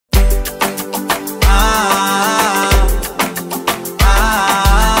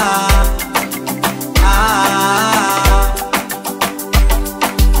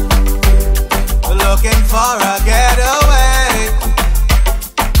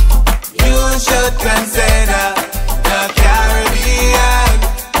consider the Caribbean.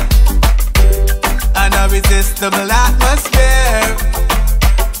 An irresistible atmosphere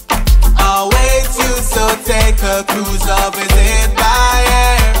awaits you, so take a cruise or visit by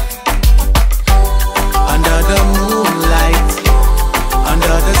air. Under the moonlight,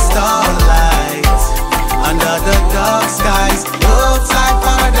 under the starlight, under the dark skies, looks like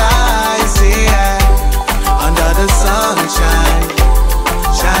paradise, yeah. Under the sunshine,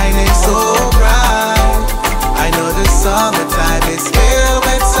 shining so bright, I know the summertime is filled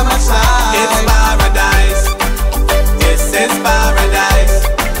with so much light. It's paradise, this is paradise,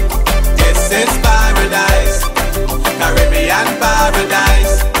 this is paradise, Caribbean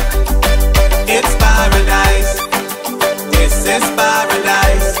paradise. It's paradise, this is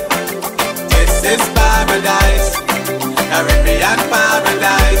paradise, this is paradise, Caribbean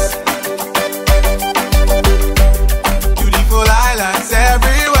paradise. Beautiful islands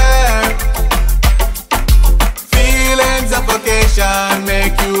everywhere, feelings of vacation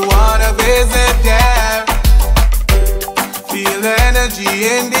make you wanna visit there. Feel the energy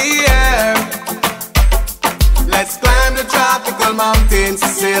in the air. Let's climb the tropical mountains,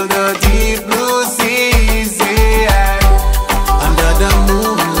 sail the deep blue seas, yeah. Under the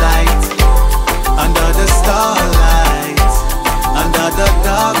moonlight, under the starlight, under the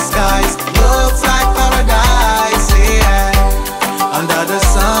dark skies, looks like paradise, yeah. Under the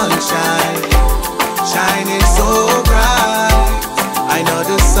sunshine, shining so bright, I know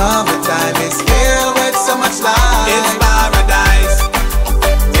the summertime is filled with so much light. It's paradise,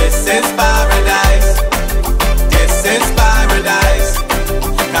 this is paradise, this is paradise,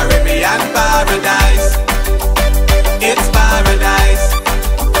 Caribbean paradise. It's paradise,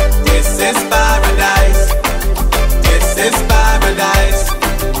 this is paradise, this is paradise,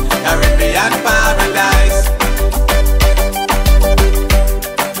 Caribbean paradise.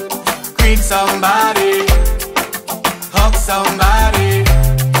 Greet somebody, hug somebody,